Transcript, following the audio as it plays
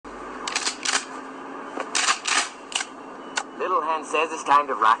little hen says it's time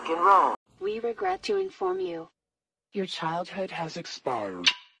to rock and roll. We regret to inform you. Your childhood has expired.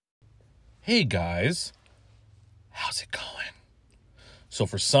 Hey guys, how's it going? So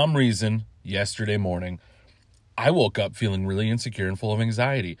for some reason, yesterday morning, I woke up feeling really insecure and full of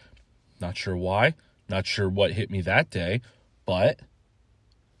anxiety. Not sure why, not sure what hit me that day, but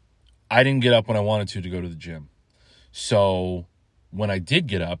I didn't get up when I wanted to go to the gym. So when I did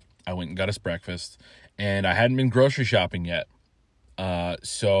get up, I went and got us breakfast, and I hadn't been grocery shopping yet.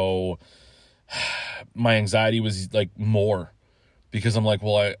 So my anxiety was like more because I'm like,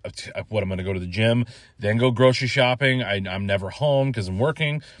 well, I'm going to go to the gym, then go grocery shopping. I'm never home because I'm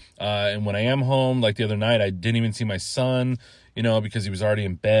working. And when I am home, like the other night, I didn't even see my son, because he was already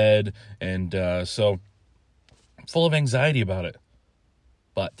in bed. And so I'm full of anxiety about it.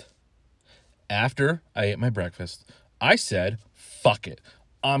 But after I ate my breakfast, I said, fuck it.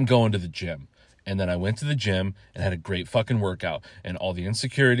 I'm going to the gym. And then I went to the gym and had a great fucking workout. And all the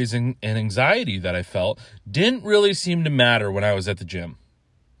insecurities and anxiety that I felt didn't really seem to matter when I was at the gym.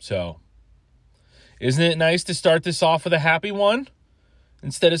 So, isn't it nice to start this off with a happy one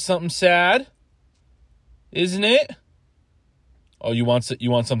instead of something sad? Isn't it? Oh, you want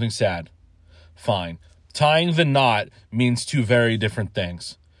something sad? Fine. Tying the knot means two very different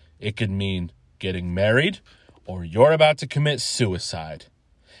things. It could mean getting married or you're about to commit suicide.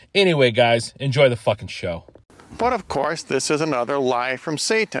 Anyway, guys, enjoy the fucking show. But of course, this is another lie from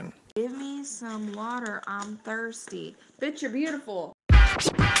Satan. Give me some water. I'm thirsty. Bitch, you're beautiful. Get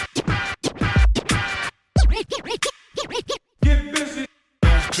busy.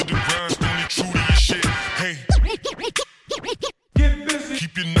 To the grind, only true to your shit. Hey. Get busy.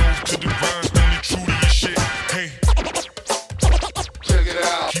 Keep your nose to the grind, only true to your shit. Hey. Check it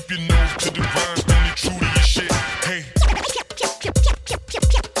out. Keep your nose to the grind, only true to your shit. Hey.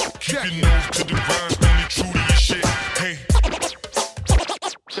 Keep your nose to the grind, only true to your shit. Hey.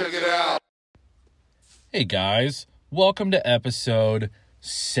 Check it out. Hey guys, welcome to episode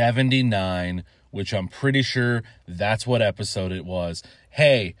 79, which I'm pretty sure that's what episode it was.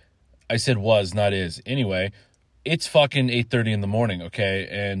 Hey, I said was, not is. Anyway, it's fucking 8:30 in the morning, okay?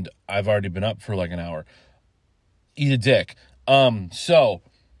 And I've already been up for like an hour. Eat a dick. So,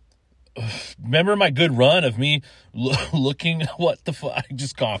 remember my good run of me looking, what the fuck? I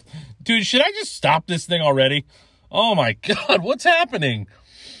just coughed. Dude, should I just stop this thing already? Oh my God, what's happening?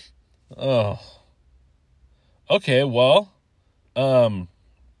 Oh. Okay, well, let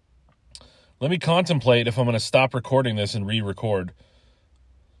me contemplate if I'm going to stop recording this and re-record.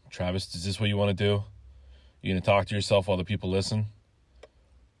 Travis, is this what you want to do? You going to talk to yourself while the people listen?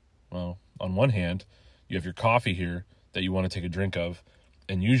 Well, on one hand, you have your coffee here that you want to take a drink of.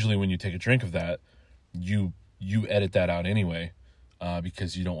 And usually when you take a drink of that, you edit that out anyway,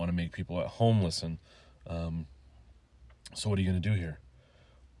 because you don't want to make people at home listen. So what are you going to do here?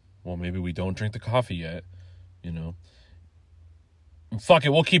 Well, maybe we don't drink the coffee yet, Fuck it,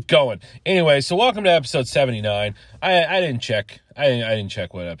 we'll keep going. Anyway, so welcome to episode 79. I didn't check. I didn't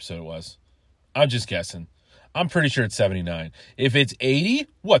check what episode it was. I'm just guessing. I'm pretty sure it's 79. If it's 80,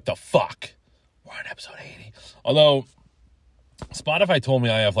 what the fuck? We're on episode 80. Although Spotify told me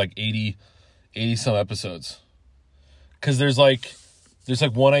I have like 80 some episodes. Cause there's like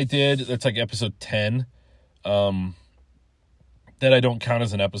one I did that's like episode 10. That I don't count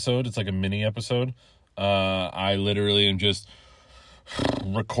as an episode. It's like a mini episode. I literally am just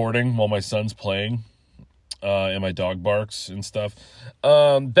recording while my son's playing, and my dog barks and stuff.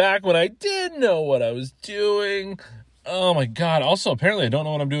 Back when I did know what I was doing. Oh my God. Also, apparently I don't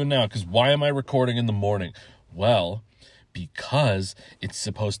know what I'm doing now, because why am I recording in the morning? Well, because it's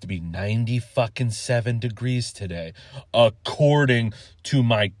supposed to be 97 degrees today, according to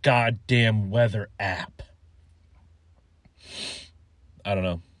my goddamn weather app. I don't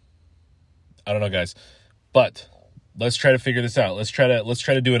know, guys, but let's try to figure this out. Let's try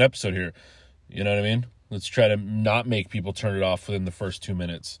to do an episode here. You know what I mean? Let's try to not make people turn it off within the first 2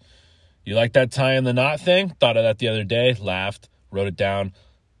 minutes. You like that tie in the knot thing? Thought of that the other day, laughed, wrote it down,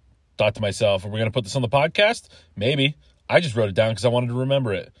 thought to myself, are we going to put this on the podcast? Maybe. I just wrote it down because I wanted to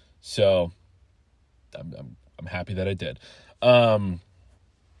remember it. So I'm happy that I did. So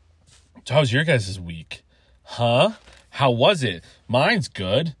how was your guys' week? Huh? How was it? Mine's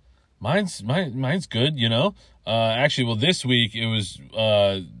good. Mine's good, Actually, well, this week it was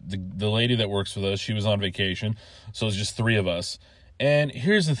the lady that works with us. She was on vacation, so it was just 3 of us. And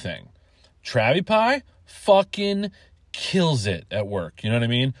here's the thing. Travie Pie fucking kills it at work. You know what I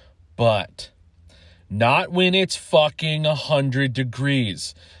mean? But not when it's fucking 100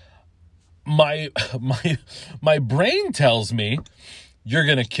 degrees. My brain tells me you're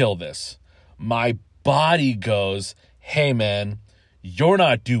going to kill this. My body goes, hey man, you're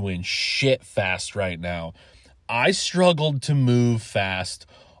not doing shit fast right now. I struggled to move fast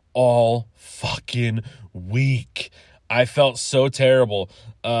all fucking week. I felt so terrible.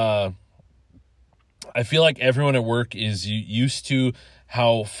 I feel like everyone at work is used to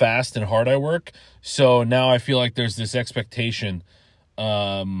how fast and hard I work. So now I feel like there's this expectation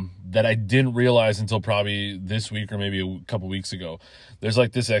that I didn't realize until probably this week or maybe a couple weeks ago. There's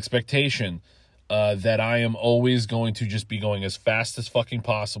like this expectation that I am always going to just be going as fast as fucking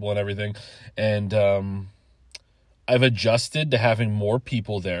possible and everything. And I've adjusted to having more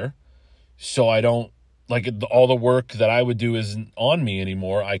people there. So I don't, like, all the work that I would do isn't on me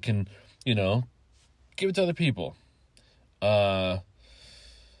anymore. I can, you know, give it to other people. I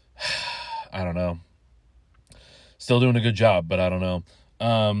don't know. Still doing a good job, but I don't know.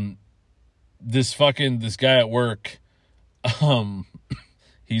 This guy at work,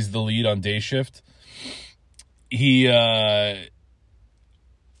 he's the lead on day shift.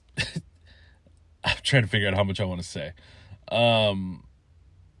 I'm trying to figure out how much I want to say. I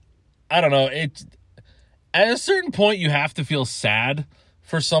don't know. At a certain point, you have to feel sad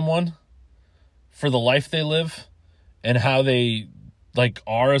for someone, for the life they live, and how they, like,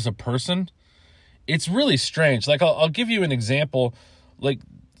 are as a person. It's really strange. Like, I'll give you an example, like,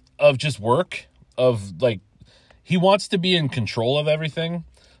 of just work, of, like, he wants to be in control of everything.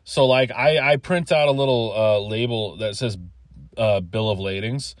 So, like, I print out a little label that says bill of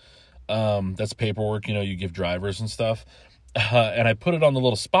ladings. That's paperwork, you know, you give drivers and stuff. And I put it on the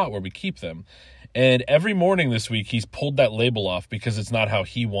little spot where we keep them. And every morning this week, he's pulled that label off because it's not how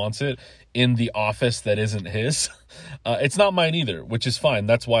he wants it in the office that isn't his. It's not mine either, which is fine.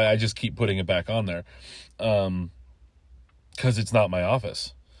 That's why I just keep putting it back on there. Because it's not my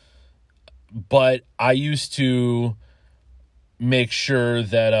office. But I used to make sure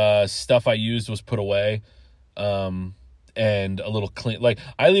that stuff I used was put away. And a little clean. Like,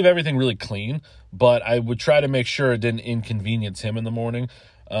 I leave everything really clean, but I would try to make sure it didn't inconvenience him in the morning.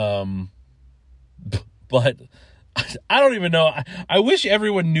 But I don't even know. I wish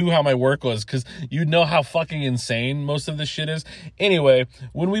everyone knew how my work was, because you'd know how fucking insane most of this shit is. Anyway,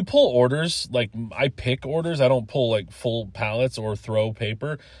 when we pull orders, like, I pick orders. I don't pull, like, full pallets or throw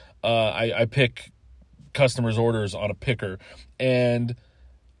paper. I pick customers' orders on a picker. And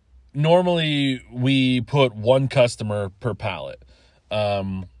normally we put one customer per pallet.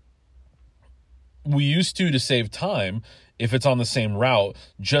 We used to save time, if it's on the same route,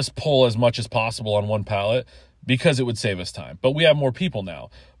 just pull as much as possible on one pallet because it would save us time. But we have more people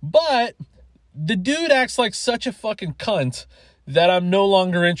now. But the dude acts like such a fucking cunt that I'm no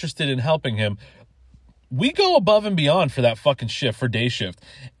longer interested in helping him. We go above and beyond for that fucking shift, for day shift.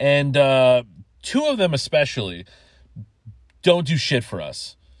 And two of them especially don't do shit for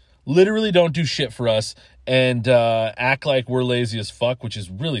us. Literally don't do shit for us, and act like we're lazy as fuck, which is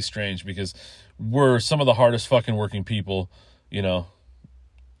really strange because we're some of the hardest fucking working people, you know,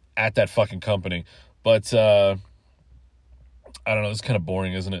 at that fucking company. But I don't know, it's kind of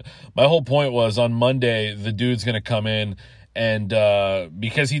boring, isn't it? My whole point was, on Monday, the dude's going to come in, and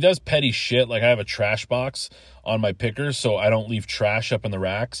because he does petty shit, like, I have a trash box on my picker so I don't leave trash up in the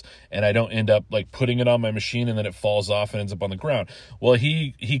racks, and I don't end up, like, putting it on my machine and then it falls off and ends up on the ground. Well,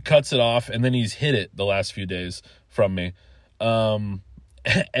 he cuts it off, and then he's hid it the last few days from me. And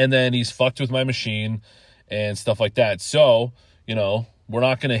then he's fucked with my machine and stuff like that. So, you know, we're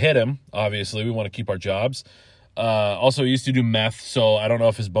not going to hit him. Obviously, we want to keep our jobs. Also, he used to do meth, so I don't know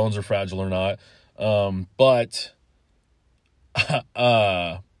if his bones are fragile or not. But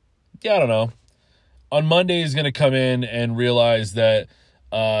yeah, I don't know. On Monday, he's going to come in and realize that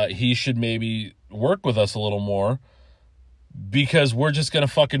he should maybe work with us a little more, because we're just going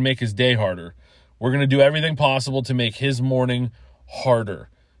to fucking make his day harder. We're going to do everything possible to make his morning harder.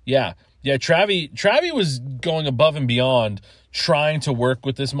 Yeah, Travie was going above and beyond, trying to work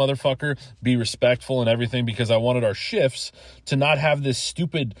with this motherfucker, be respectful and everything, because I wanted our shifts to not have this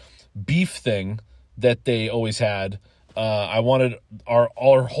stupid beef thing that they always had. I wanted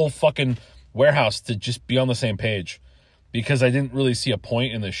our whole fucking warehouse to just be on the same page, because I didn't really see a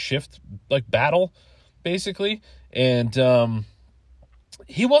point in the shift, like, battle, basically. And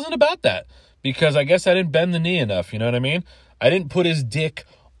he wasn't about that, because I guess I didn't bend the knee enough, you know what I mean? I didn't put his dick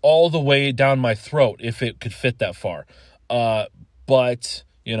all the way down my throat if it could fit that far. But,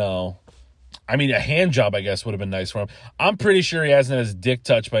 you know, I mean, a hand job, I guess, would have been nice for him. I'm pretty sure he hasn't had his dick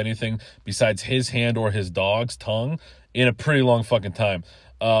touched by anything besides his hand or his dog's tongue in a pretty long fucking time.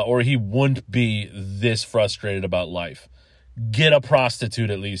 Or he wouldn't be this frustrated about life. Get a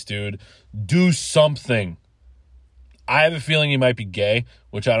prostitute at least, dude. Do something. I have a feeling he might be gay,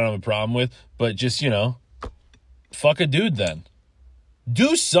 which I don't have a problem with, but just, you know, fuck a dude then.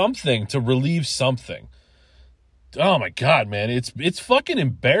 Do something to relieve something. Oh my God, man. It's fucking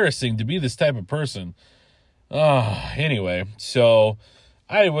embarrassing to be this type of person. Anyway, so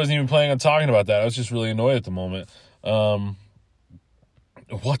I wasn't even planning on talking about that. I was just really annoyed at the moment. What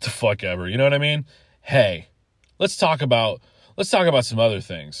the fuck ever. You know what I mean? Hey, let's talk about some other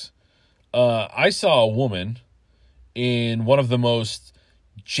things. I saw a woman in one of the most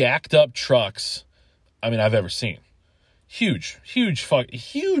jacked up trucks I've ever seen. Huge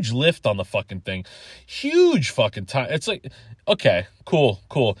lift on the fucking thing. Huge fucking time. It's like, okay,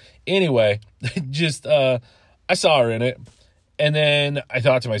 cool. Anyway, just, I saw her in it. And then I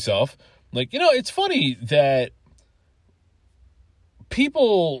thought to myself, like, it's funny that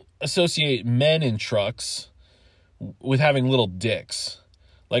people associate men in trucks with having little dicks.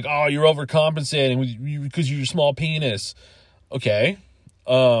 Like, oh, you're overcompensating because you're a small penis. Okay.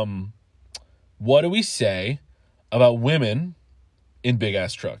 What do we say about women in big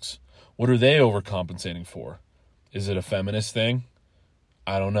ass trucks? What are they overcompensating for? Is it a feminist thing?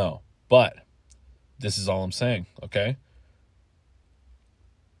 I don't know. But this is all I'm saying, okay?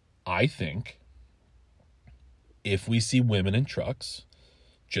 I think if we see women in trucks,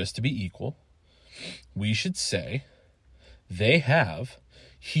 just to be equal, we should say they have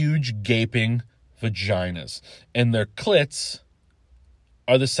huge gaping vaginas and their clits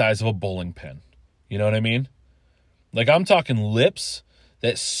are the size of a bowling pin. You know what I mean? Like, I'm talking lips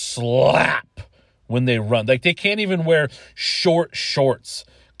that slap when they run. Like, they can't even wear short shorts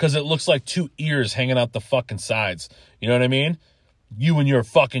because it looks like two ears hanging out the fucking sides. You know what I mean? You and your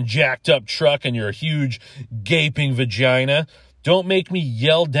fucking jacked up truck and your huge gaping vagina. Don't make me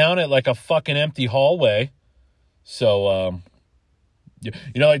yell down it like a fucking empty hallway. So,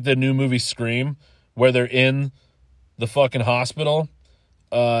 like the new movie Scream, where they're in the fucking hospital,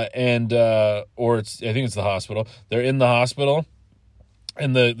 I think it's the hospital. They're in the hospital,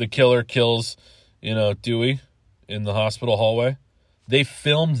 and the killer kills, Dewey in the hospital hallway. They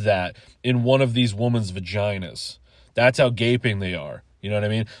filmed that in one of these women's vaginas. That's how gaping they are. You know what I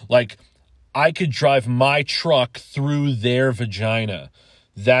mean? Like, I could drive my truck through their vagina.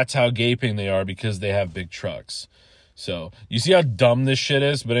 That's how gaping they are because they have big trucks. So, you see how dumb this shit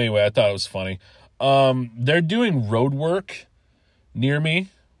is? But anyway, I thought it was funny. They're doing road work near me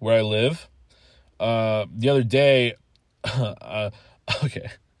where I live. The other day, I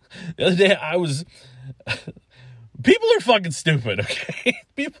was... People are fucking stupid, okay?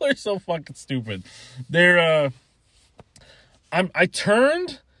 People are so fucking stupid. I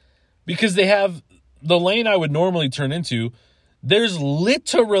turned because they have the lane I would normally turn into. There's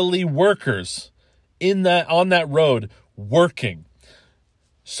literally workers on that road working.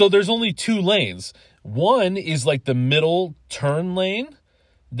 So there's only two lanes. One is like the middle turn lane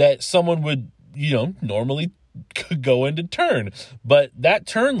that someone would, normally go in to turn. But that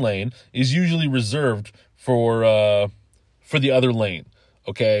turn lane is usually reserved for the other lane.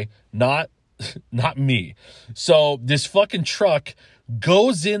 Okay? Not me. So this fucking truck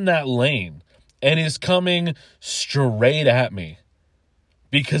goes in that lane and is coming straight at me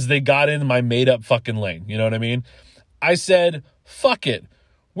because they got in my made up fucking lane. You know what I mean? I said, fuck it.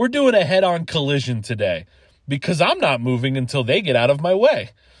 We're doing a head-on collision today because I'm not moving until they get out of my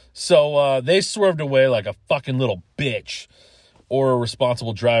way. So they swerved away like a fucking little bitch or a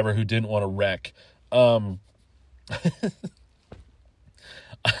responsible driver who didn't want to wreck.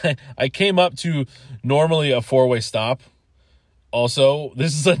 I came up to normally a four-way stop. Also,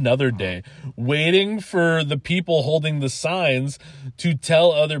 this is another day waiting for the people holding the signs to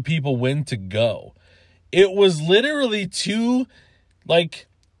tell other people when to go. It was literally two,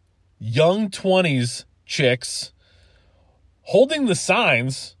 young 20s chicks holding the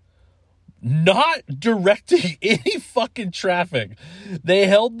signs, not directing any fucking traffic. They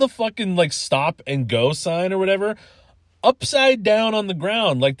held the fucking, stop and go sign or whatever upside down on the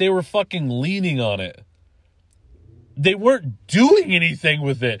ground, like they were fucking leaning on it. They weren't doing anything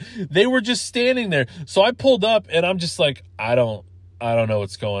with it. They were just standing there. So I pulled up and I'm just like, I don't know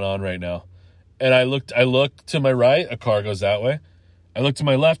what's going on right now. And I looked to my right, a car goes that way. I looked to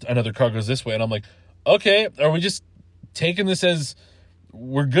my left, another car goes this way. And I'm like, okay, are we just taking this as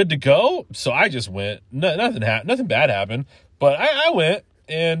we're good to go? So I just went. Nothing bad happened. But I went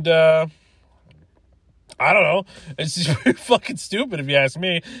and I don't know. It's just very fucking stupid if you ask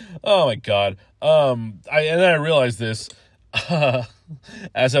me. Oh my God. And then I realized this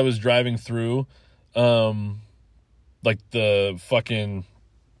as I was driving through, the fucking,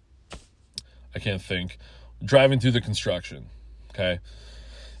 I can't think, driving through the construction. Okay.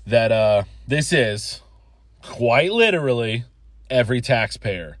 That, this is quite literally every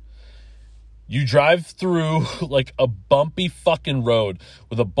taxpayer. You drive through like a bumpy fucking road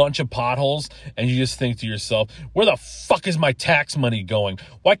with a bunch of potholes, and you just think to yourself, where the fuck is my tax money going?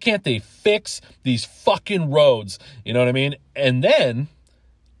 Why can't they fix these fucking roads? You know what I mean? And then,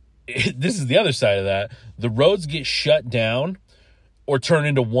 this is the other side of that. The roads get shut down or turn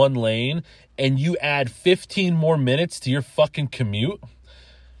into one lane, and you add 15 more minutes to your fucking commute.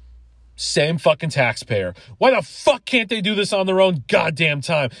 Same fucking taxpayer. Why the fuck can't they do this on their own goddamn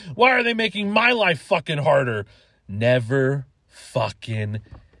time? Why are they making my life fucking harder? Never fucking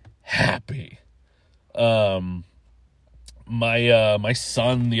happy. My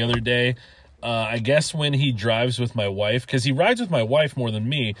son the other day, I guess when he drives with my wife, because he rides with my wife more than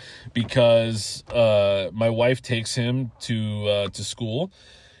me, because my wife takes him to school.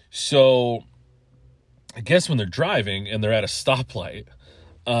 So I guess when they're driving and they're at a stoplight,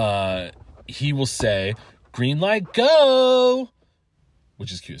 he will say, green light, go,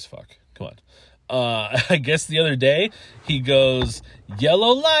 which is cute as fuck. Come on. I guess the other day he goes,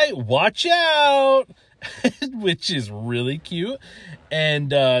 yellow light, watch out, which is really cute. And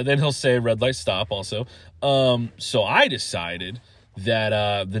then he'll say red light, stop also. So I decided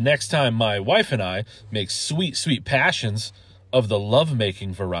that the next time my wife and I make sweet, sweet passions of the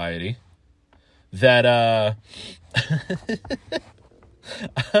lovemaking variety, that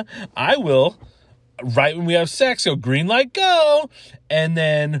I will, right when we have sex, go green light, go, and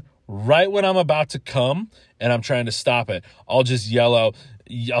then right when I'm about to come and I'm trying to stop it, I'll just yell out,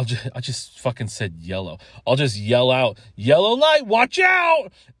 I just fucking said yellow. I'll just yell out, yellow light, watch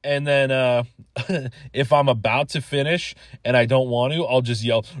out. And then if I'm about to finish and I don't want to, I'll just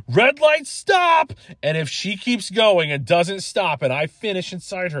yell, red light, stop. And if she keeps going and doesn't stop and I finish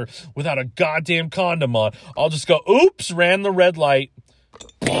inside her without a goddamn condom on, I'll just go, oops, ran the red light.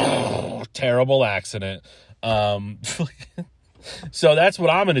 Terrible accident. So that's what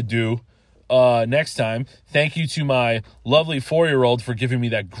I'm going to do next time. Thank you to my lovely 4-year-old for giving me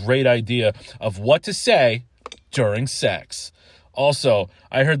that great idea of what to say during sex. Also,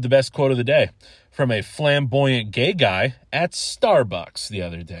 I heard the best quote of the day from a flamboyant gay guy at Starbucks the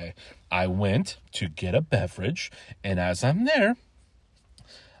other day. I went to get a beverage, and as I'm there,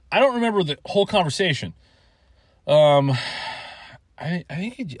 I don't remember the whole conversation. I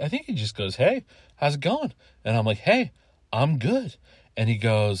think he just goes, hey, how's it going? And I'm like, hey, I'm good. And he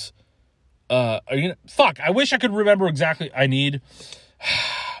goes, are you gonna, fuck, I wish I could remember exactly. I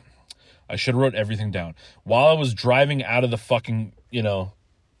should have wrote everything down. While I was driving out of the fucking,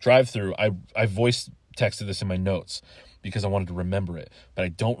 drive-through, I voice texted this in my notes because I wanted to remember it. But I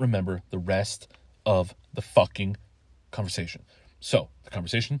don't remember the rest of the fucking conversation. So, the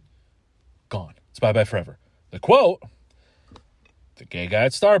conversation, gone. It's bye-bye forever. The quote, the gay guy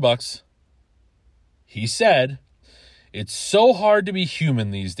at Starbucks, he said, it's so hard to be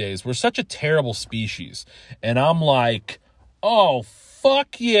human these days. We're such a terrible species. And I'm like, oh,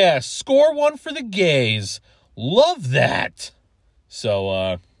 fuck yeah. Score one for the gays. Love that.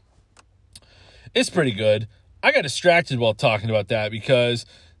 So, it's pretty good. I got distracted while talking about that because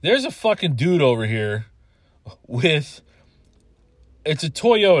there's a fucking dude over here with, it's a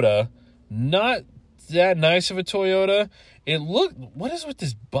Toyota, not that nice of a Toyota. What is with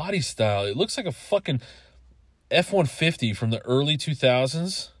this body style? It looks like a fucking F-150 from the early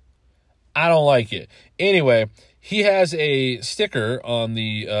 2000s. I don't like it. Anyway, he has a sticker on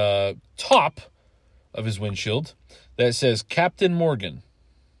the top of his windshield that says Captain Morgan.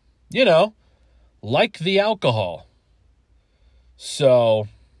 Like the alcohol. So,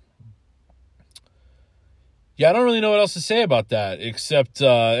 yeah, I don't really know what else to say about that, except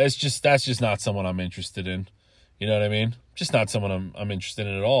that's just not someone I'm interested in. You know what I mean? Just not someone I'm interested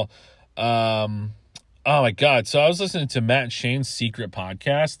in at all. Oh my God. So I was listening to Matt and Shane's secret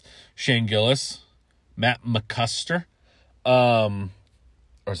podcast, Shane Gillis, Matt McCusker. Or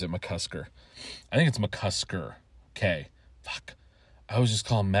is it McCusker? I think it's McCusker. Okay. Fuck. I always just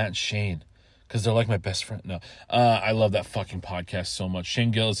call them Matt and Shane because they're like my best friend. No. I love that fucking podcast so much.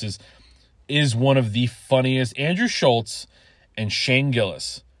 Shane Gillis is one of the funniest. Andrew Schultz and Shane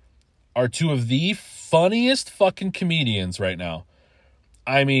Gillis are two of the funniest fucking comedians right now.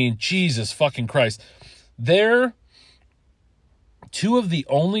 I mean, Jesus fucking Christ. They're two of the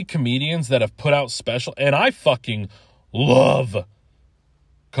only comedians that have put out special, and I fucking love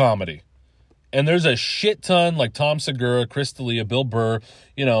comedy. And there's a shit ton like Tom Segura, Chris D'Elia, Bill Burr.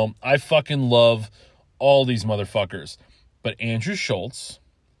 I fucking love all these motherfuckers. But Andrew Schultz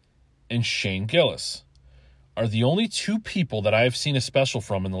and Shane Gillis are the only two people that I have seen a special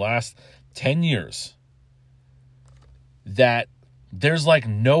from in the last 10 years that there's like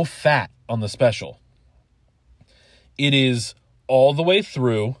no fat on the special. It is all the way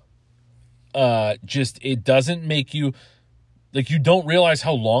through just, it doesn't make you, like, you don't realize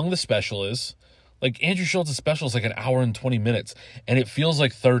how long the special is. Like, Andrew Schultz's special is like an hour and 20 minutes, and it feels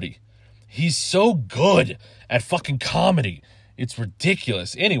like 30. He's so good at fucking comedy. It's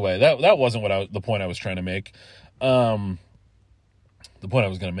ridiculous. Anyway, that wasn't what the point I was trying to make. The point I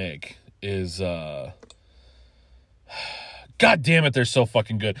was going to make is, God damn it, they're so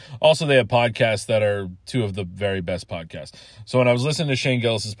fucking good. Also, they have podcasts that are two of the very best podcasts. So when I was listening to Shane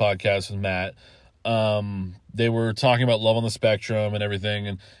Gillis's podcast with Matt, they were talking about love on the spectrum and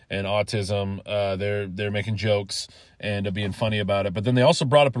everything, and autism. They're making jokes and being funny about it. But then they also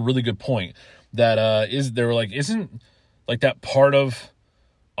brought up a really good point that they were like, isn't like that part of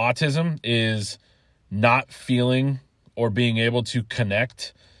autism is not feeling or being able to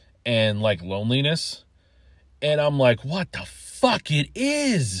connect and like loneliness. And I'm like, what the fuck it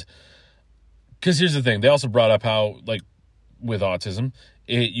is? Because here's the thing. They also brought up how, like, with autism,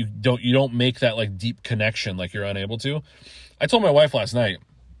 you don't make that, like, deep connection, like you're unable to. I told my wife last night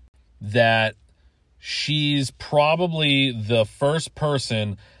that she's probably the first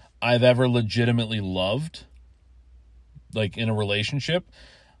person I've ever legitimately loved, like, in a relationship,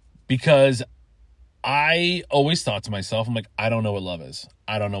 because I always thought to myself, I'm like, I don't know what love is.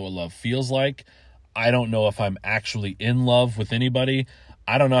 I don't know what love feels like. I don't know if I'm actually in love with anybody.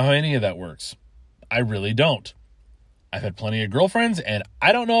 I don't know how any of that works. I really don't. I've had plenty of girlfriends, and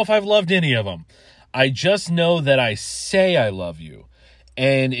I don't know if I've loved any of them. I just know that I say I love you.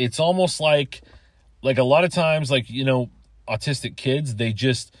 And it's almost like a lot of times, like, you know, autistic kids, they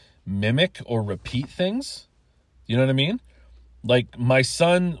just mimic or repeat things. You know what I mean? Like, my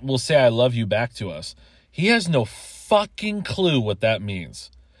son will say I love you back to us. He has no fucking clue what that means.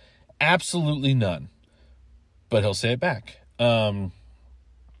 Absolutely none. But he'll say it back.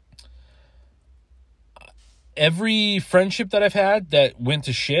 Every friendship that I've had that went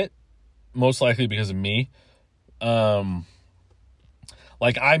to shit, most likely because of me, like,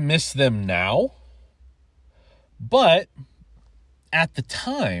 I miss them now. But at the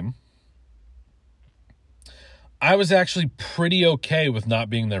time, I was actually pretty okay with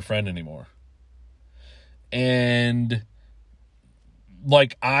not being their friend anymore. And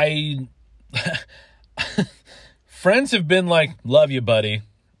like, friends have been like, love you, buddy.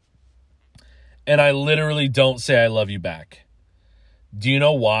 And I literally don't say I love you back. Do you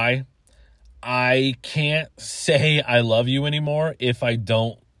know why? I can't say I love you anymore if I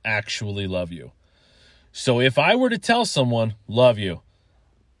don't actually love you. So if I were to tell someone, love you,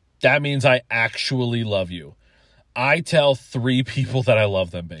 that means I actually love you. I tell 3 people that I love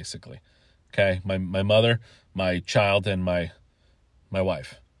them, basically. Okay? My mother, my child, and my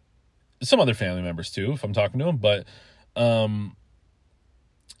wife. Some other family members too, if I'm talking to them, but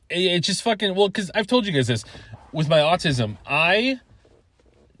it's just fucking, well, because I've told you guys this, with my autism, I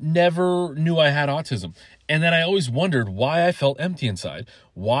never knew I had autism, and then I always wondered why I felt empty inside,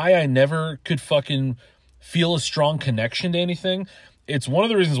 why I never could fucking feel a strong connection to anything. It's one of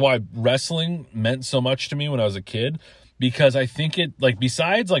the reasons why wrestling meant so much to me when I was a kid, because I think it, like,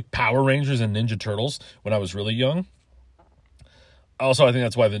 besides like Power Rangers and Ninja Turtles when I was really young, also, I think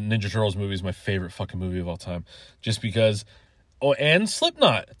that's why the Ninja Turtles movie is my favorite fucking movie of all time. Just because... Oh, and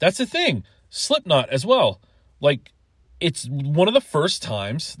Slipknot. That's the thing. Slipknot as well. Like, it's one of the first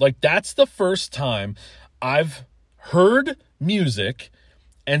times... Like, that's the first time I've heard music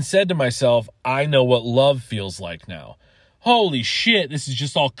and said to myself, I know what love feels like now. Holy shit, this is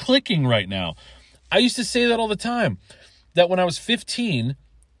just all clicking right now. I used to say that all the time. That when I was 15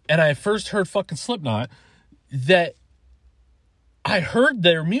 and I first heard fucking Slipknot, that... I heard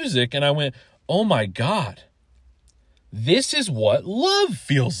their music and I went, oh my God, this is what love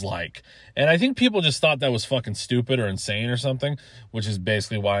feels like. And I think people just thought that was fucking stupid or insane or something, which is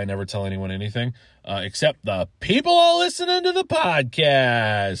basically why I never tell anyone anything, except the people all listening to the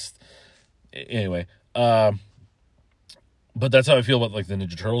podcast. Anyway, but that's how I feel about, like, the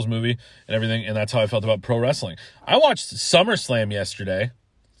Ninja Turtles movie and everything, and that's how I felt about pro wrestling. I watched SummerSlam yesterday.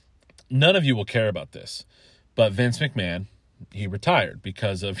 None of you will care about this, but Vince McMahon, he retired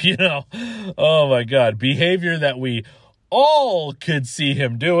because of, you know, oh my God, behavior that we all could see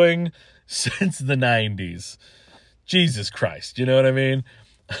him doing since the 90s. Jesus Christ, you know what I mean?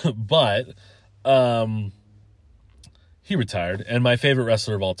 But he retired, and my favorite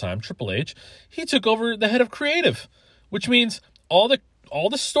wrestler of all time, Triple H, he took over the head of creative, which means all the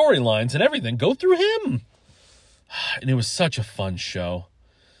storylines and everything go through him. And it was such a fun show.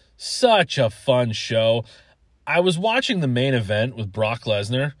 Such a fun show. I was watching the main event with Brock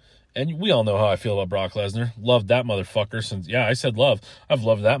Lesnar, and we all know how I feel about Brock Lesnar. Loved that motherfucker since, yeah, I said love. I've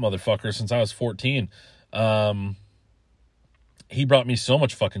loved that motherfucker since I was 14. He brought me so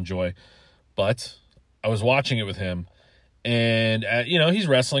much fucking joy. But I was watching it with him, and he's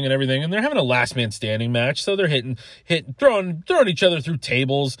wrestling and everything, and they're having a last man standing match. So they're throwing each other through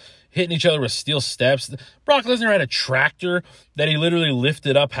tables, hitting each other with steel steps. Brock Lesnar had a tractor that he literally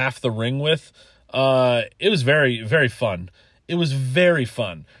lifted up half the ring with. It was very, very fun. It was very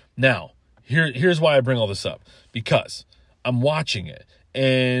fun. Now, here's why I bring all this up. Because I'm watching it,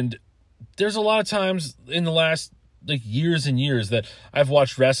 and there's a lot of times in the last years and years that I've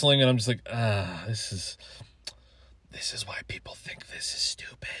watched wrestling, and I'm just like, this is why people think this is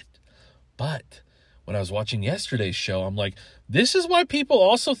stupid. But when I was watching yesterday's show, I'm like, this is why people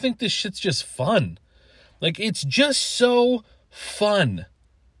also think this shit's just fun. It's just so fun.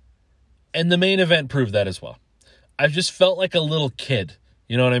 And the main event proved that as well. I've just felt like a little kid.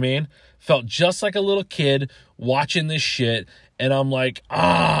 You know what I mean? Felt just like a little kid watching this shit. And I'm like,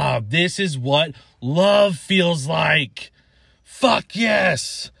 this is what love feels like. Fuck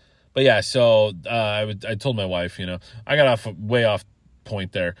yes. But yeah, so I told my wife, I got way off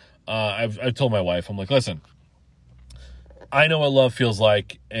point there. I've told my wife, I'm like, listen, I know what love feels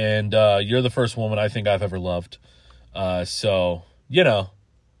like, and you're the first woman I think I've ever loved. So,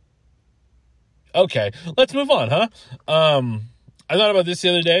 okay, let's move on, huh? I thought about this the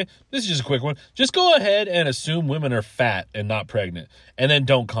other day. This is just a quick one. Just go ahead and assume women are fat and not pregnant, and then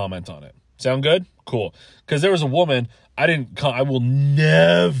don't comment on it. Sound good? Cool. Because there was a woman, I will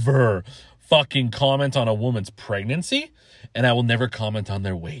never fucking comment on a woman's pregnancy, and I will never comment on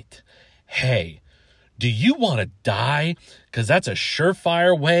their weight. Hey, do you want to die? Because that's a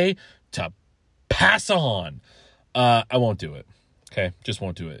surefire way to pass on. I won't do it. Okay? Just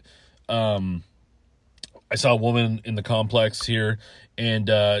won't do it. I saw a woman in the complex here, and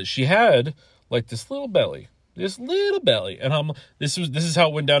she had this little belly. And this is how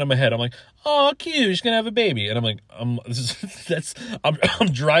it went down in my head. I'm like, oh, cute, she's gonna have a baby. And I'm like, I'm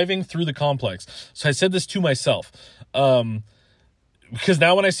driving through the complex. So I said this to myself. Because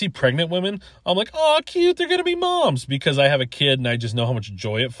now when I see pregnant women, I'm like, oh, cute, they're gonna be moms, because I have a kid and I just know how much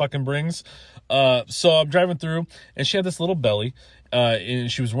joy it fucking brings. So I'm driving through, and she had this little belly,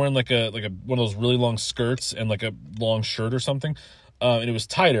 and she was wearing like a one of those really long skirts and like a long shirt or something. And it was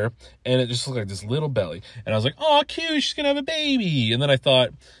tighter, and it just looked like this little belly. And I was like, oh, cute, she's gonna have a baby. And then I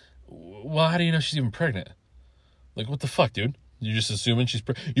thought, well, how do you know she's even pregnant? What the fuck, dude? You're just assuming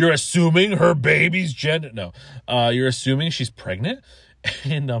you're assuming her baby's gender? No. You're assuming she's pregnant?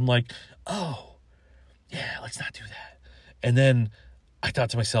 And I'm like, oh, yeah, let's not do that. And then I thought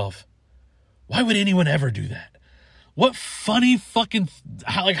to myself, why would anyone ever do that? What funny fucking...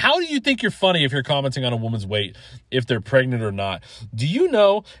 How do you think you're funny if you're commenting on a woman's weight, if they're pregnant or not? Do you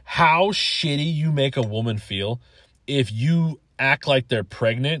know how shitty you make a woman feel if you act like they're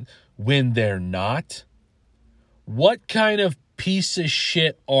pregnant when they're not? What kind of piece of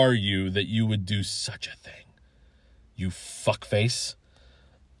shit are you that you would do such a thing? You fuckface.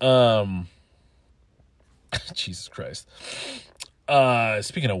 Jesus Christ.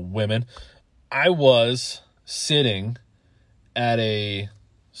 Speaking of women, I was sitting at a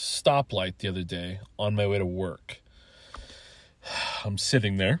stoplight the other day on my way to work. I'm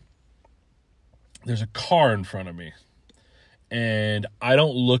sitting there. There's a car in front of me, and I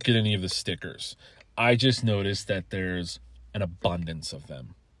don't look at any of the stickers. I just noticed that there's an abundance of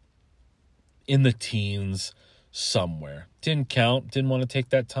them in the teens somewhere. Didn't count, didn't want to take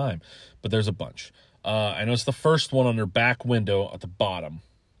that time, but there's a bunch. I noticed the first one on their back window at the bottom.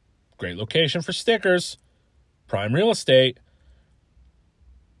 Great location for stickers. Prime real estate.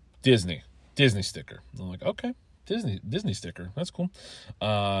 Disney sticker. I'm like, okay, Disney sticker. That's cool.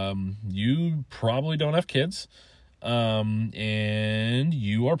 You probably don't have kids. And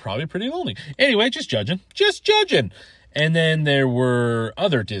you are probably pretty lonely. Anyway, just judging. And then there were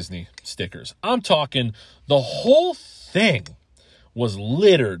other Disney stickers. I'm talking the whole thing was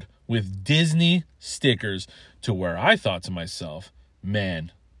littered with Disney stickers, to where I thought to myself,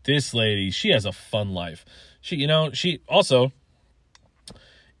 man, this lady, she has a fun life. She also,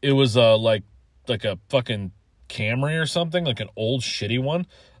 it was like a fucking Camry or something, like an old shitty one,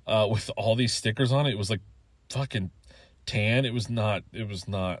 with all these stickers on it. It was like fucking tan. It was not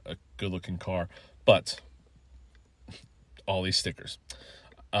a good looking car, but all these stickers.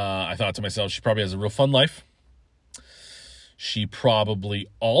 I thought to myself, she probably has a real fun life. She probably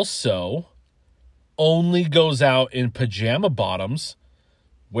also only goes out in pajama bottoms,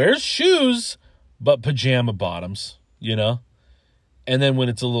 wears shoes, but pajama bottoms, and then when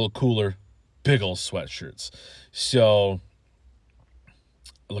it's a little cooler, big old sweatshirts. So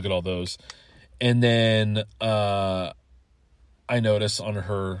look at all those. And then I notice on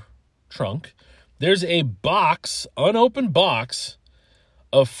her trunk, there's a box, unopened box,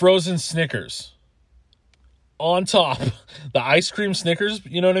 of frozen Snickers on top. The ice cream Snickers,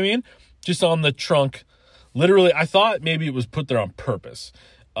 you know what I mean? Just on the trunk. Literally, I thought maybe it was put there on purpose.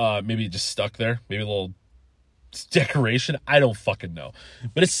 Maybe it just stuck there. Maybe a little decoration. I don't fucking know.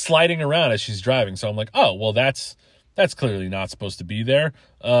 But it's sliding around as she's driving. So I'm like, oh, well, that's clearly not supposed to be there.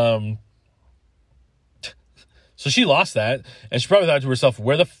 So she lost that. And she probably thought to herself,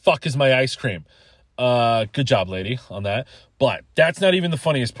 where the fuck is my ice cream? Good job, lady, on that. But that's not even the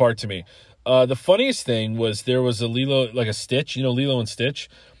funniest part to me. The funniest thing was there was a Lilo, like a Stitch. You know Lilo and Stitch?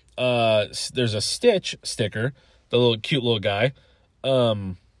 There's a Stitch sticker, the little cute little guy,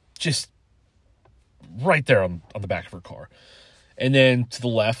 just right there on the back of her car. And then to the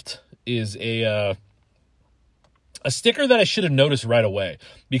left is a sticker that I should have noticed right away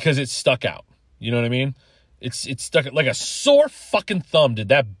because it stuck out. You know what I mean? It's stuck like a sore fucking thumb. Did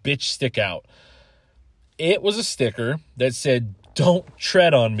that bitch stick out? It was a sticker that said, "Don't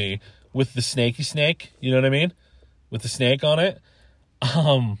tread on me," with the snaky snake. You know what I mean? With the snake on it.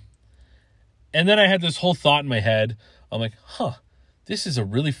 And then I had this whole thought in my head. I'm like, this is a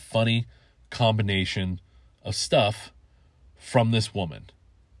really funny combination of stuff from this woman.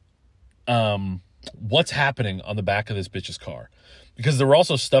 What's happening on the back of this bitch's car? Because there were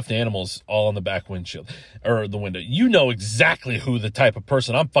also stuffed animals all on the back windshield, or the window. You know exactly who the type of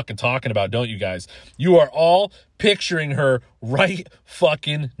person I'm fucking talking about, don't you guys? You are all picturing her right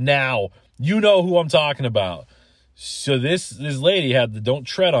fucking now. You know who I'm talking about. So this lady had the "don't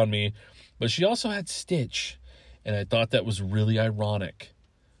tread on me," but she also had Stitch. And I thought that was really ironic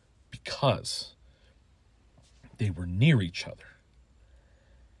because they were near each other.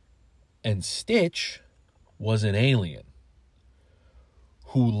 And Stitch was an alien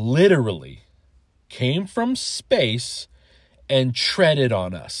who literally came from space and treaded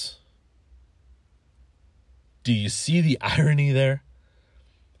on us. Do you see the irony there?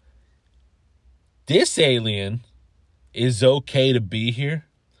 This alien is okay to be here,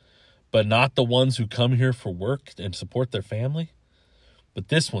 but not the ones who come here for work and support their family. But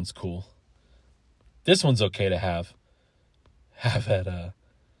this one's cool. This one's okay to have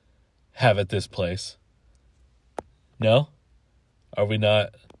at this place. No? Are we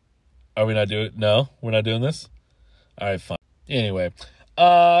not doing? No, we're not doing this. All right, fine. Anyway,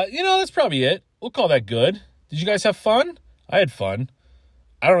 that's probably it. We'll call that good. Did you guys have fun? I had fun.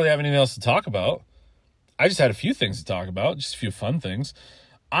 I don't really have anything else to talk about. I just had a few things to talk about, just a few fun things.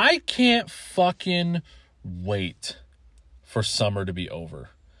 I can't fucking wait for summer to be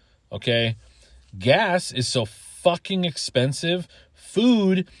over. Okay? Gas is so fucking expensive.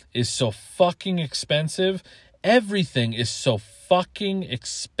 Food is so fucking expensive. Everything is so fucking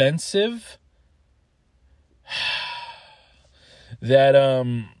expensive that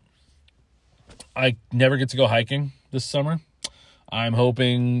I never get to go hiking this summer. I'm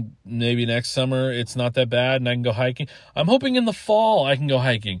hoping maybe next summer it's not that bad and I can go hiking. I'm hoping in the fall I can go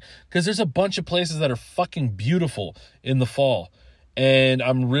hiking because there's a bunch of places that are fucking beautiful in the fall. And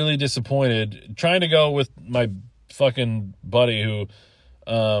I'm really disappointed trying to go with my fucking buddy who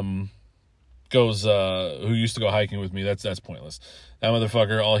who used to go hiking with me. That's pointless. That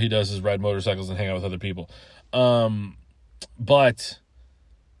motherfucker, all he does is ride motorcycles and hang out with other people. So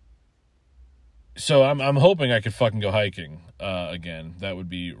I'm hoping I could fucking go hiking again. That would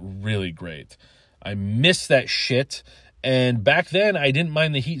be really great. I miss that shit. And back then, I didn't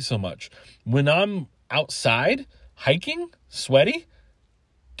mind the heat so much. When I'm outside hiking, sweaty,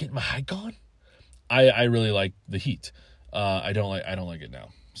 getting my hike on, I really like the heat. I don't like it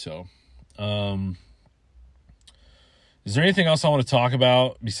now. So, is there anything else I want to talk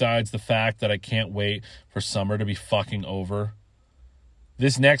about besides the fact that I can't wait for summer to be fucking over?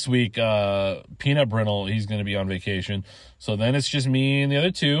 This next week, Peanut Brindle, he's going to be on vacation. So then it's just me and the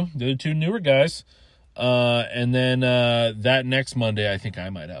other two newer guys. And then that next Monday, I think I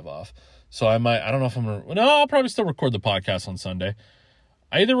might have off. So I don't know if I'm going to, no, I'll probably still record the podcast on Sunday.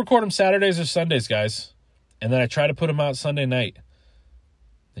 I either record them Saturdays or Sundays, guys. And then I try to put them out Sunday night.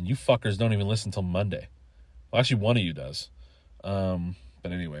 Then you fuckers don't even listen till Monday. Well, actually, one of you does.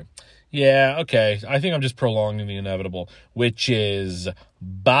 But anyway. Yeah, okay. I think I'm just prolonging the inevitable, which is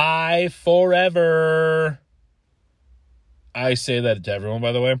bye forever. I say that to everyone,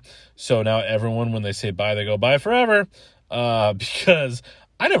 by the way. So now everyone, when they say bye, they go bye forever. Because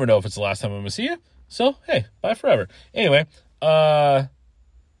I never know if it's the last time I'm going to see you. So, hey, bye forever. Anyway, I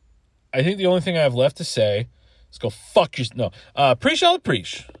think the only thing I have left to say is go fuck your... No. Preesh all the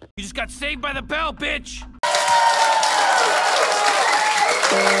Preesh. You just got saved by the bell, bitch!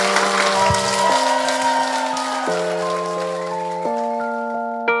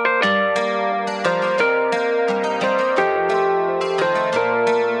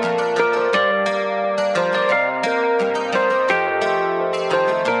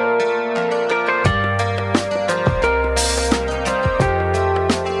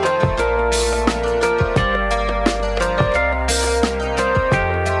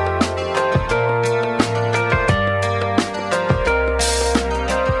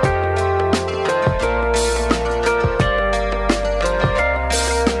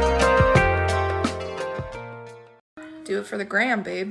 for the gram, babe.